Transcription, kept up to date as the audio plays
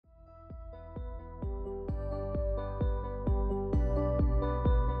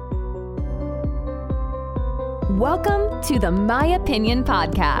Welcome to the My Opinion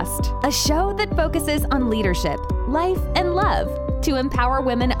Podcast, a show that focuses on leadership, life, and love to empower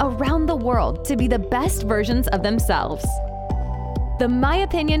women around the world to be the best versions of themselves. The My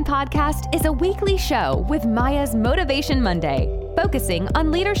Opinion Podcast is a weekly show with Maya's Motivation Monday, focusing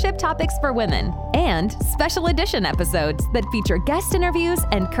on leadership topics for women, and special edition episodes that feature guest interviews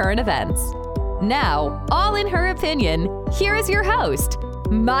and current events. Now, all in her opinion, here is your host,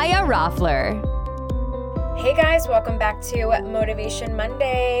 Maya Roffler. Hey guys, welcome back to Motivation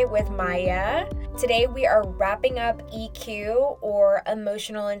Monday with Maya. Today we are wrapping up EQ, or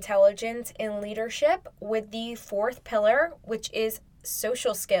emotional intelligence in leadership, with the fourth pillar, which is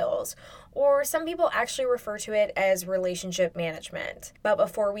social skills, or some people actually refer to it as relationship management. But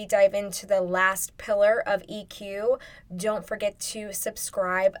before we dive into the last pillar of EQ, don't forget to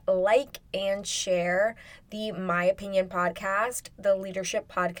subscribe, like, and share the My Opinion Podcast, the leadership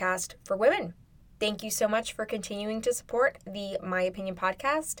podcast for women. Thank you so much for continuing to support the My Opinion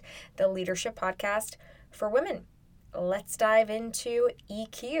Podcast, the leadership podcast for women. Let's dive into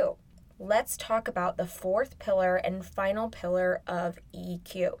EQ. Let's talk about the fourth pillar and final pillar of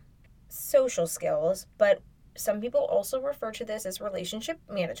EQ. Social skills, but some people also refer to this as relationship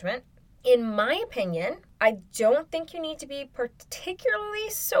management. In my opinion, I don't think you need to be particularly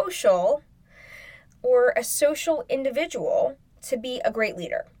social or a social individual to be a great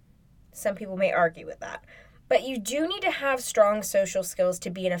leader. Some people may argue with that, but you do need to have strong social skills to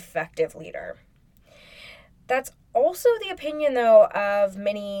be an effective leader. That's also the opinion, though, of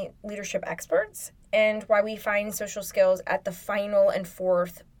many leadership experts, and why we find social skills at the final and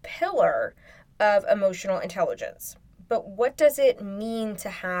fourth pillar of emotional intelligence. But what does it mean to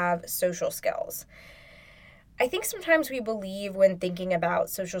have social skills? I think sometimes we believe when thinking about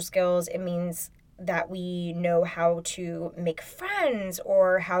social skills, it means that we know how to make friends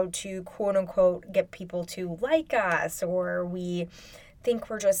or how to quote unquote get people to like us, or we think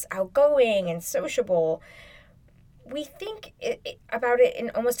we're just outgoing and sociable. We think about it in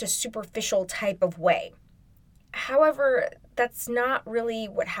almost a superficial type of way. However, that's not really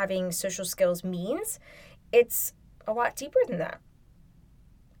what having social skills means. It's a lot deeper than that.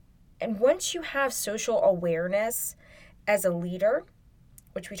 And once you have social awareness as a leader,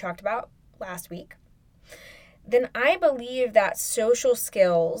 which we talked about last week, then I believe that social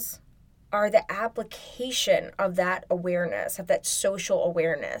skills are the application of that awareness, of that social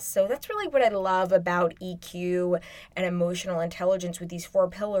awareness. So that's really what I love about EQ and emotional intelligence with these four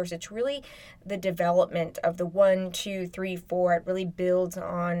pillars. It's really the development of the 1, 2, 3, 4. It really builds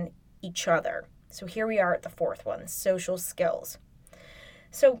on each other. So here we are at the fourth one, social skills.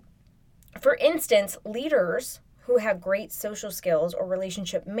 So for instance, leaders who have great social skills or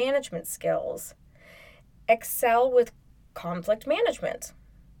relationship management skills excel with conflict management.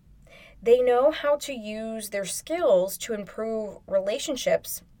 They know how to use their skills to improve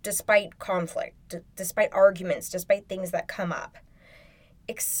relationships despite conflict, despite arguments, despite things that come up.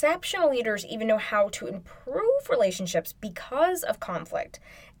 Exceptional leaders even know how to improve relationships because of conflict,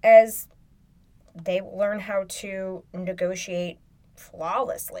 as they learn how to negotiate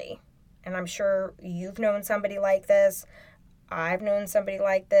flawlessly. And I'm sure you've known somebody like this. I've known somebody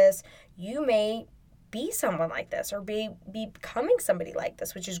like this. You may be someone like this or be becoming somebody like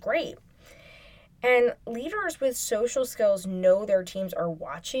this, which is great. And leaders with social skills know their teams are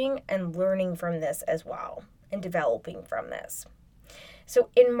watching and learning from this as well and developing from this. So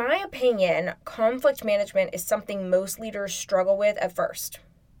in my opinion, conflict management is something most leaders struggle with at first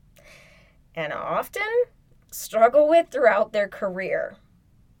and often struggle with throughout their career.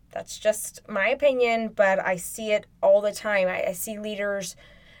 That's just my opinion, but I see it all the time. I see leaders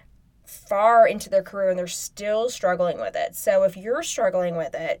far into their career and they're still struggling with it. So if you're struggling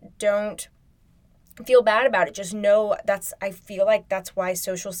with it, don't feel bad about it. Just know I feel like that's why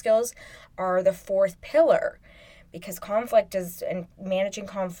social skills are the fourth pillar, because conflict and managing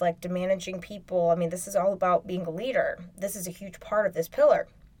conflict and managing people. I mean, this is all about being a leader. This is a huge part of this pillar.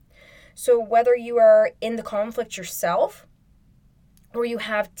 So whether you are in the conflict yourself, or you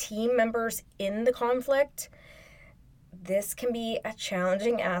have team members in the conflict, this can be a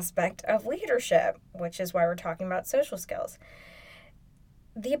challenging aspect of leadership, which is why we're talking about social skills.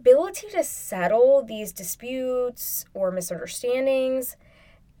 The ability to settle these disputes or misunderstandings,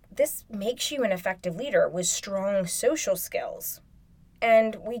 this makes you an effective leader with strong social skills.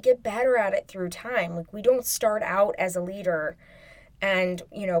 And we get better at it through time. Like, we don't start out as a leader and,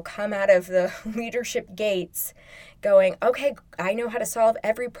 come out of the leadership gates going, okay, I know how to solve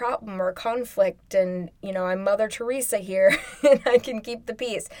every problem or conflict, and, I'm Mother Teresa here and I can keep the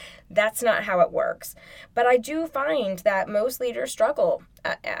peace. That's not how it works. But I do find that most leaders struggle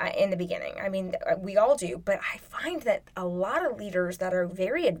in the beginning. I mean, we all do, but I find that a lot of leaders that are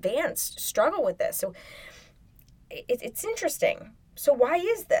very advanced struggle with this. So it's interesting. So why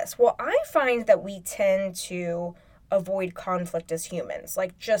is this? Well, I find that we tend to avoid conflict as humans,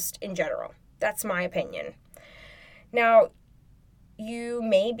 like just in general. That's my opinion. Now, you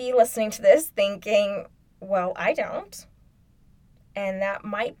may be listening to this thinking, well, I don't. And that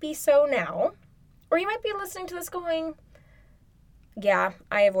might be so now. Or you might be listening to this going, yeah,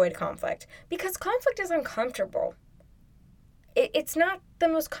 I avoid conflict. Because conflict is uncomfortable. It's not the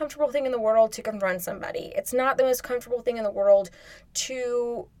most comfortable thing in the world to confront somebody. It's not the most comfortable thing in the world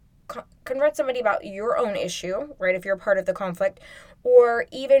to confront somebody about your own issue, right, if you're a part of the conflict, or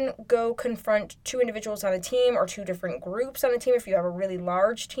even go confront two individuals on a team or two different groups on a team if you have a really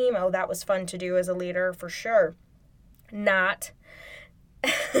large team. Oh, that was fun to do as a leader for sure. Not.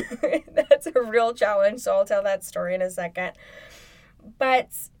 That's a real challenge, so I'll tell that story in a second. But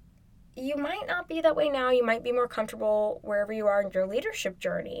you might not be that way now. You might be more comfortable wherever you are in your leadership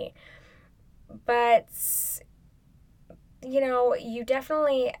journey. But you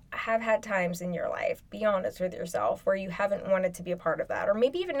definitely have had times in your life, be honest with yourself, where you haven't wanted to be a part of that. Or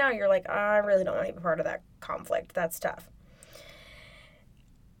maybe even now you're like, I really don't want to be a part of that conflict. That's tough.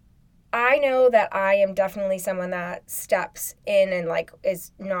 I know that I am definitely someone that steps in and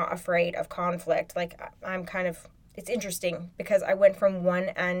is not afraid of conflict. It's interesting because I went from one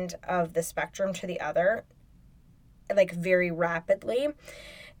end of the spectrum to the other, very rapidly.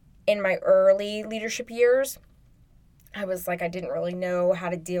 In my early leadership years, I was I didn't really know how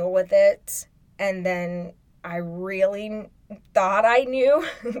to deal with it. And then I really thought I knew,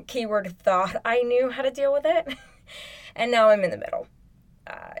 keyword thought I knew how to deal with it. And now I'm in the middle.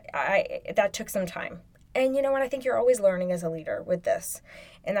 That took some time. And you know what? I think you're always learning as a leader with this.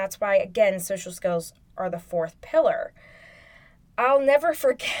 And that's why, again, social skills are the fourth pillar. I'll never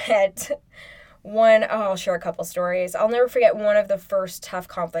forget I'll share a couple stories. I'll never forget one of the first tough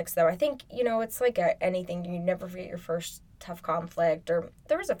conflicts, though. I think, it's like anything. You never forget your first tough conflict, or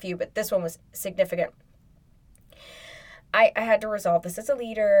there was a few, but this one was significant. I had to resolve this as a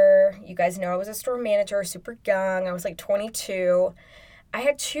leader. You guys know I was a store manager, super young. I was 22. I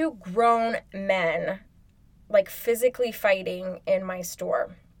had two grown men, physically fighting in my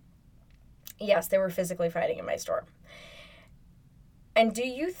store. Yes, they were physically fighting in my store. And do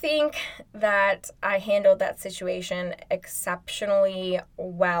you think that I handled that situation exceptionally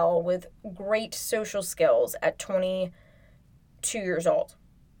well with great social skills at 22 years old?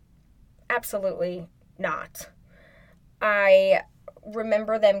 Absolutely not. I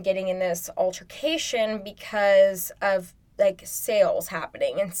remember them getting in this altercation because of sales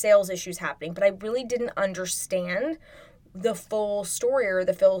happening and sales issues happening, but I really didn't understand the full story or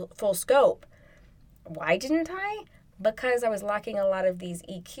the full scope. Why didn't I? Because I was lacking a lot of these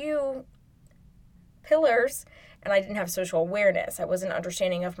EQ pillars, and I didn't have social awareness. I wasn't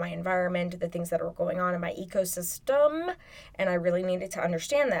understanding of my environment, the things that were going on in my ecosystem, and I really needed to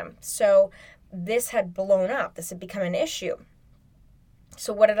understand them. So this had blown up. This had become an issue.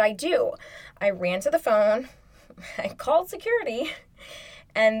 So what did I do? I ran to the phone, I called security,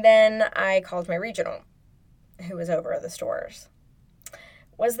 and then I called my regional, who was over at the stores.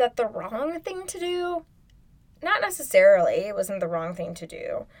 Was that the wrong thing to do? Not necessarily. It wasn't the wrong thing to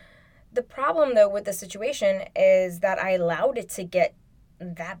do. The problem, though, with the situation is that I allowed it to get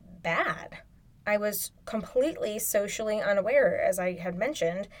that bad. I was completely socially unaware, as I had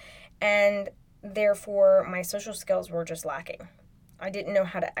mentioned, and therefore my social skills were just lacking. I didn't know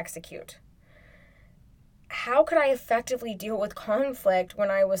how to execute. How could I effectively deal with conflict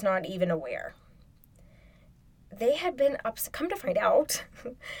when I was not even aware? They had been upset, come to find out,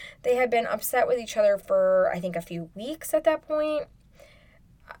 they had been upset with each other for, I think, a few weeks at that point.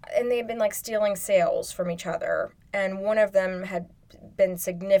 And they had been stealing sales from each other. And one of them had been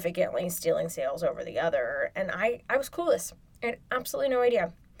significantly stealing sales over the other. And I was clueless. I had absolutely no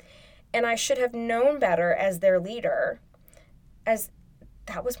idea. And I should have known better as their leader, as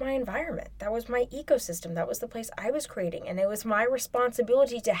that was my environment. That was my ecosystem. That was the place I was creating. And it was my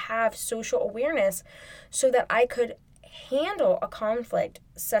responsibility to have social awareness so that I could handle a conflict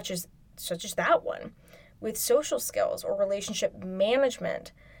such as that one with social skills or relationship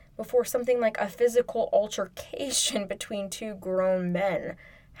management before something like a physical altercation between two grown men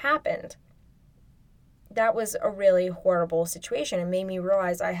happened. that was a really horrible situation. It made me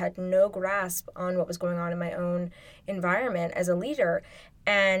realize I had no grasp on what was going on in my own environment as a leader.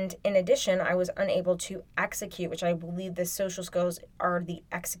 And in addition, I was unable to execute, which I believe the social skills are the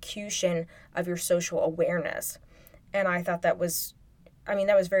execution of your social awareness. And I thought that was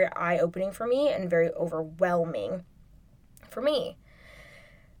very eye-opening for me and very overwhelming for me.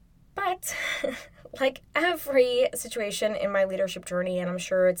 But like every situation in my leadership journey, and I'm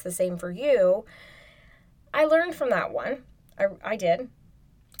sure it's the same for you, I learned from that one. I did.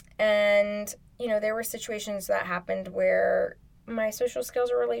 And, there were situations that happened where my social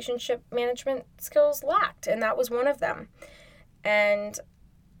skills or relationship management skills lacked, and that was one of them. And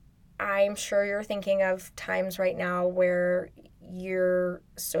I'm sure you're thinking of times right now where your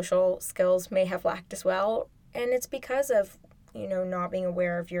social skills may have lacked as well, and it's because of, not being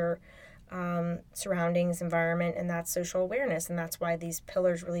aware of your surroundings, environment, and that's social awareness, and that's why these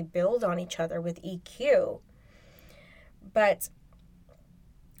pillars really build on each other with EQ. But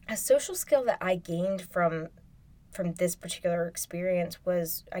a social skill that I gained from this particular experience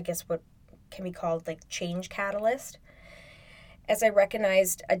was, I guess, what can be called like change catalyst, as I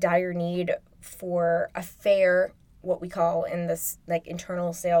recognized a dire need for a fair, what we call in this like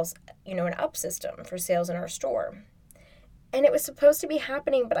internal sales, an up system for sales in our store. And it was supposed to be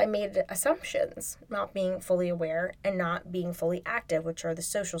happening, but I made assumptions, not being fully aware and not being fully active, which are the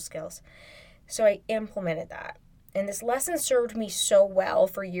social skills. So I implemented that. And this lesson served me so well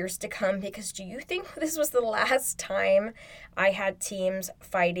for years to come, because do you think this was the last time I had teams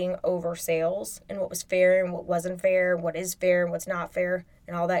fighting over sales and what was fair and what wasn't fair, what is fair and what's not fair,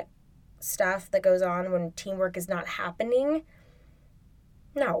 and all that stuff that goes on when teamwork is not happening?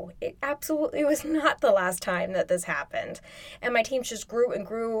 No, it absolutely was not the last time that this happened. And my teams just grew and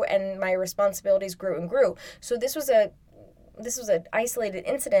grew, and my responsibilities grew and grew. So this was an isolated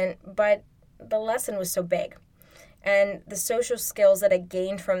incident, but the lesson was so big. And the social skills that I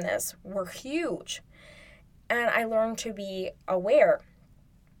gained from this were huge. And I learned to be aware.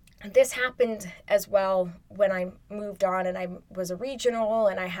 This happened as well when I moved on and I was a regional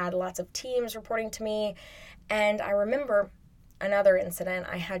and I had lots of teams reporting to me. And I remember another incident.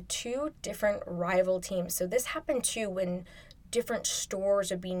 I had 2 different rival teams. So this happened too when different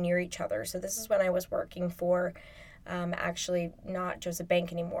stores would be near each other. So this is when I was working for actually not Joseph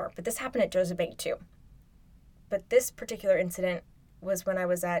Bank anymore, but this happened at Joseph Bank too. But this particular incident was when I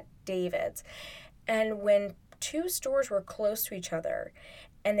was at David's. And when 2 stores were close to each other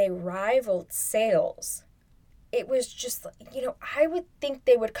and they rivaled sales, it was just, I would think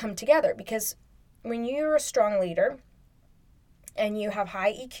they would come together, because when you're a strong leader and you have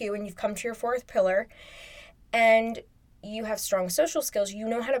high EQ and you've come to your 4th pillar and you have strong social skills, you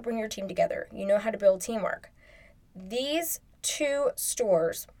know how to bring your team together. You know how to build teamwork. These 2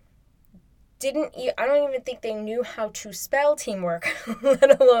 stores I don't even think they knew how to spell teamwork,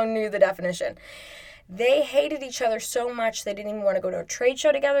 let alone knew the definition. They hated each other so much they didn't even want to go to a trade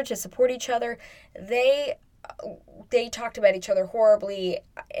show together to support each other. They talked about each other horribly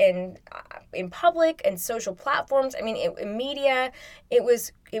in public and social platforms. I mean, in media, it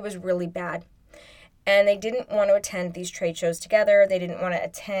was really bad. And they didn't want to attend these trade shows together. They didn't want to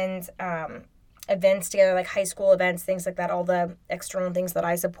attend events together, like high school events, things like that, all the external things that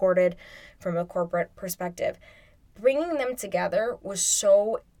I supported from a corporate perspective. Bringing them together was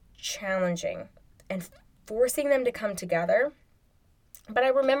so challenging and forcing them to come together. But I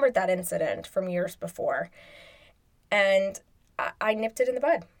remembered that incident from years before, and I nipped it in the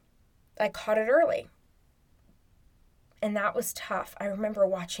bud. I caught it early. And that was tough. I remember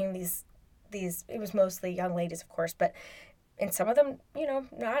watching these, it was mostly young ladies, of course, and some of them,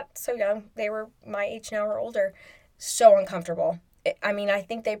 not so young. They were my age now or older. So uncomfortable. I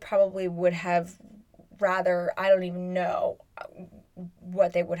think they probably would have rather, I don't even know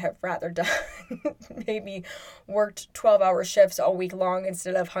what they would have rather done. Maybe worked 12-hour shifts all week long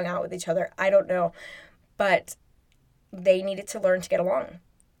instead of hung out with each other. I don't know. But they needed to learn to get along.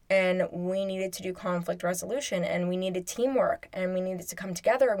 And we needed to do conflict resolution. And we needed teamwork. And we needed to come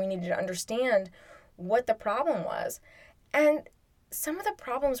together. And we needed to understand what the problem was. And some of the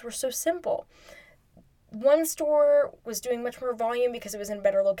problems were so simple. One store was doing much more volume because it was in a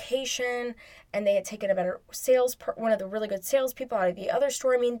better location, and they had taken a better one of the really good salespeople out of the other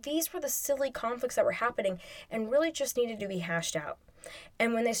store. These were the silly conflicts that were happening and really just needed to be hashed out.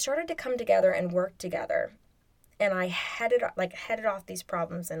 And when they started to come together and work together, and I headed off these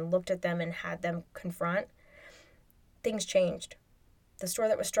problems and looked at them and had them confront, things changed. The store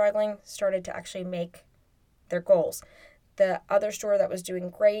that was struggling started to actually make their goals. The other store that was doing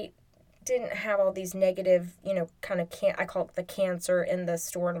great didn't have all these negative, I call it the cancer in the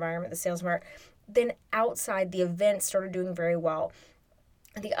store environment, the sales environment. then outside, the event started doing very well.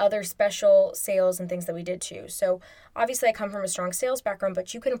 The other special sales and things that we did too. So obviously I come from a strong sales background,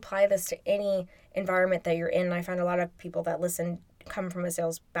 but you can apply this to any environment that you're in. I find a lot of people that listen come from a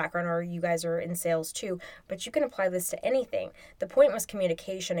sales background, or you guys are in sales too, but you can apply this to anything. The point was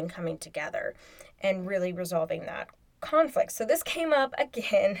communication and coming together and really resolving that conflict. So this came up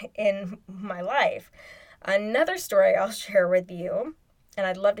again in my life. Another story I'll share with you, and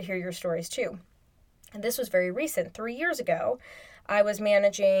I'd love to hear your stories too. And this was very recent. 3 years ago, I was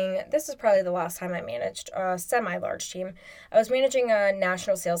managing, this is probably the last time I managed a semi-large team. I was managing a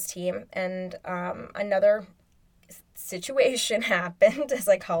national sales team, and another situation happened, as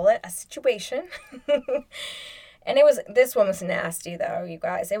I call it, a situation. And this one was nasty though, you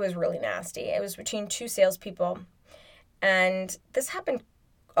guys. It was really nasty. It was between two salespeople, and this happened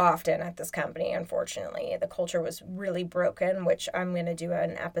often at this company, unfortunately. The culture was really broken, which I'm going to do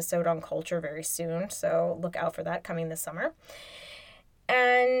an episode on culture very soon, so look out for that coming this summer.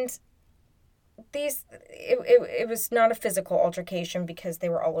 And it was not a physical altercation because they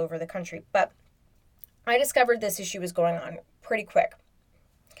were all over the country, but I discovered this issue was going on pretty quick,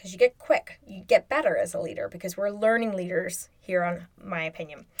 because you get better as a leader, because we're learning leaders here on My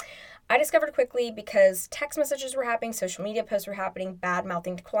Opinion. I discovered quickly because text messages were happening, social media posts were happening, bad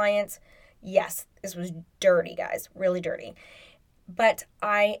mouthing to clients. Yes, this was dirty, guys, really dirty. But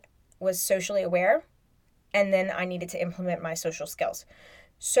I was socially aware, and then I needed to implement my social skills.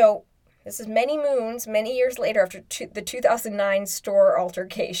 So this is many years later after the 2009 store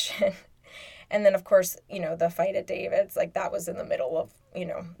altercation. And then, of course, the fight at David's, that was in the middle of,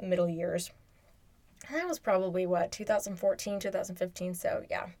 middle years. And that was probably, 2014, 2015, so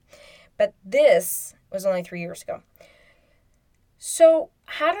yeah. But this was only 3 years ago. So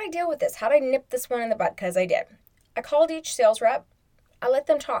how did I deal with this? How did I nip this one in the bud? Because I did. I called each sales rep. I let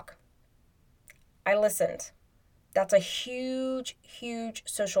them talk. I listened. That's a huge, huge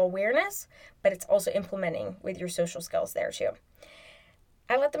social awareness, but it's also implementing with your social skills there too.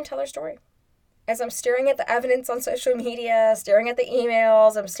 I let them tell their story. As I'm staring at the evidence on social media, staring at the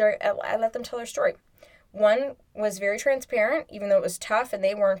emails, I let them tell their story. One was very transparent, even though it was tough and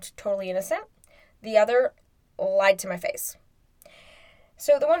they weren't totally innocent. The other lied to my face.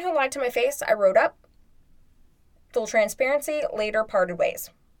 So the one who lied to my face, I wrote up. Full transparency, later parted ways.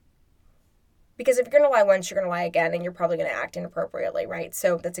 Because if you're going to lie once, you're going to lie again, and you're probably going to act inappropriately, right?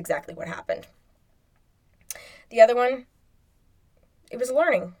 So that's exactly what happened. The other one, it was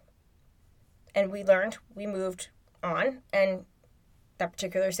learning. And we learned, we moved on, and that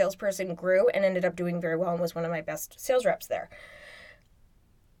particular salesperson grew and ended up doing very well and was one of my best sales reps there.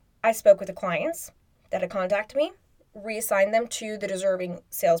 I spoke with the clients that had contacted me, reassigned them to the deserving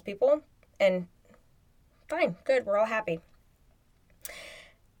salespeople, and fine, good, we're all happy.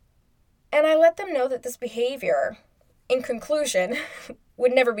 And I let them know that this behavior, in conclusion,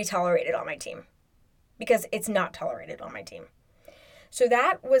 would never be tolerated on my team, because it's not tolerated on my team. So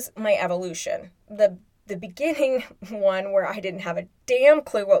that was my evolution. The beginning one where I didn't have a damn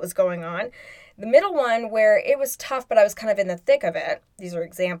clue what was going on. The middle one where it was tough, but I was kind of in the thick of it. These are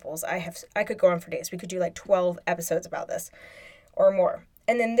examples. I could go on for days. We could do 12 episodes about this or more.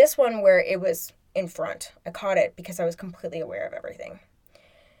 And then this one where it was in front. I caught it because I was completely aware of everything.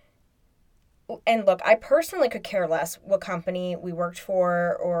 And look, I personally could care less what company we worked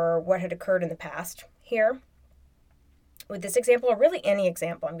for or what had occurred in the past here. With this example, or really any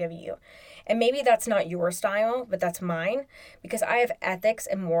example I'm giving you. And maybe that's not your style, but that's mine, because I have ethics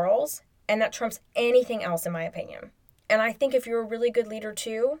and morals, and that trumps anything else in my opinion. And I think if you're a really good leader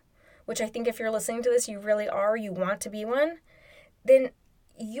too, which I think if you're listening to this, you really are, you want to be one, then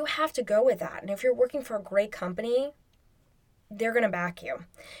you have to go with that. And if you're working for a great company, they're going to back you.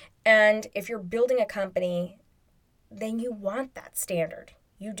 And if you're building a company, then you want that standard.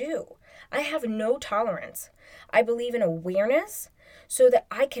 You do. I have no tolerance. I believe in awareness so that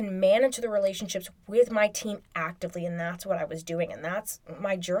I can manage the relationships with my team actively. And that's what I was doing. And that's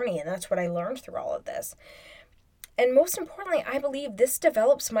my journey. And that's what I learned through all of this. And most importantly, I believe this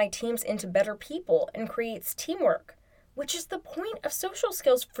develops my teams into better people and creates teamwork, which is the point of social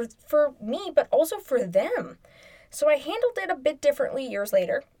skills for me, but also for them. So I handled it a bit differently years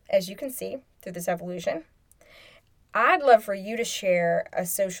later, as you can see through this evolution. I'd love for you to share a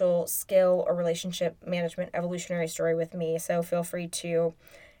social skill or relationship management evolutionary story with me. So feel free to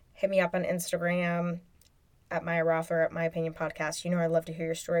hit me up on Instagram at Maya Roffer at My Opinion Podcast. You know I love to hear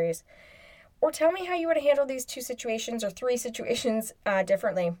your stories. Or tell me how you would have handled these 2 situations or 3 situations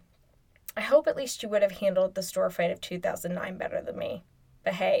differently. I hope at least you would have handled the store fight of 2009 better than me.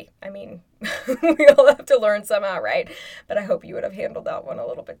 But hey, I mean, we all have to learn somehow, right? But I hope you would have handled that one a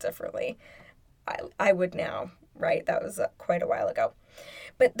little bit differently. I would now, right? That was quite a while ago.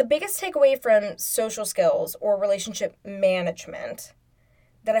 But the biggest takeaway from social skills or relationship management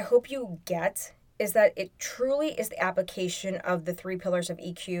that I hope you get is that it truly is the application of the 3 pillars of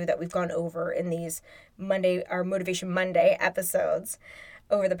EQ that we've gone over in these our Motivation Monday episodes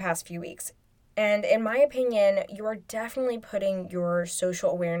over the past few weeks. And in my opinion, you are definitely putting your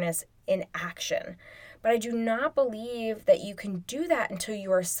social awareness in action. But I do not believe that you can do that until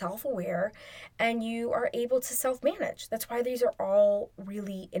you are self-aware and you are able to self-manage. That's why these are all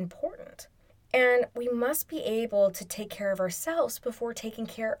really important. And we must be able to take care of ourselves before taking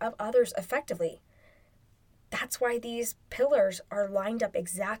care of others effectively. That's why these pillars are lined up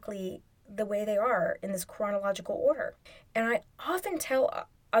exactly the way they are in this chronological order. And I often tell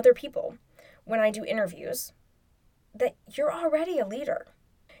other people when I do interviews that you're already a leader.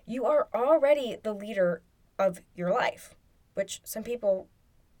 You are already the leader of your life, which some people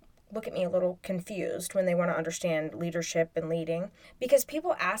look at me a little confused when they want to understand leadership and leading, because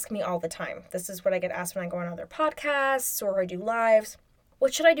people ask me all the time. This is what I get asked when I go on other podcasts or I do lives.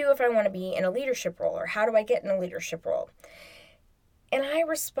 What should I do if I want to be in a leadership role, or how do I get in a leadership role? And I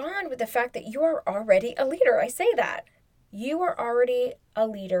respond with the fact that you are already a leader. I say that. You are already a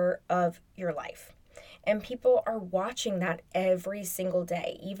leader of your life. And people are watching that every single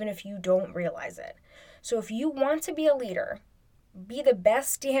day, even if you don't realize it. So if you want to be a leader, be the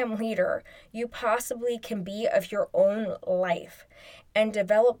best damn leader you possibly can be of your own life, and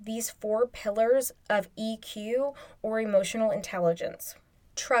develop these 4 pillars of EQ or emotional intelligence.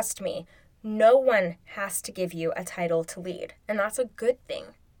 Trust me, no one has to give you a title to lead, and that's a good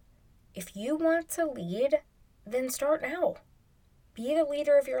thing. If you want to lead, then start now. Be the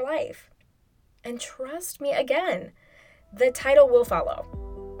leader of your life. And trust me, again, the title will follow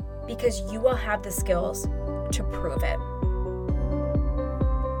because you will have the skills to prove it.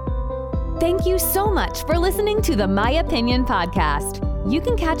 Thank you so much for listening to the My Opinion Podcast. You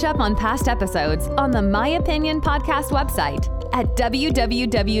can catch up on past episodes on the My Opinion Podcast website at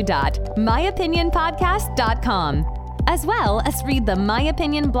www.myopinionpodcast.com, as well as read the My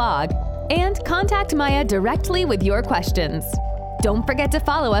Opinion blog and contact Maya directly with your questions. Don't forget to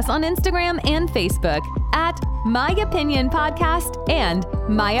follow us on Instagram and Facebook at My Opinion Podcast and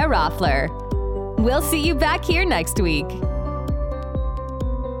Maya Roffler. We'll see you back here next week.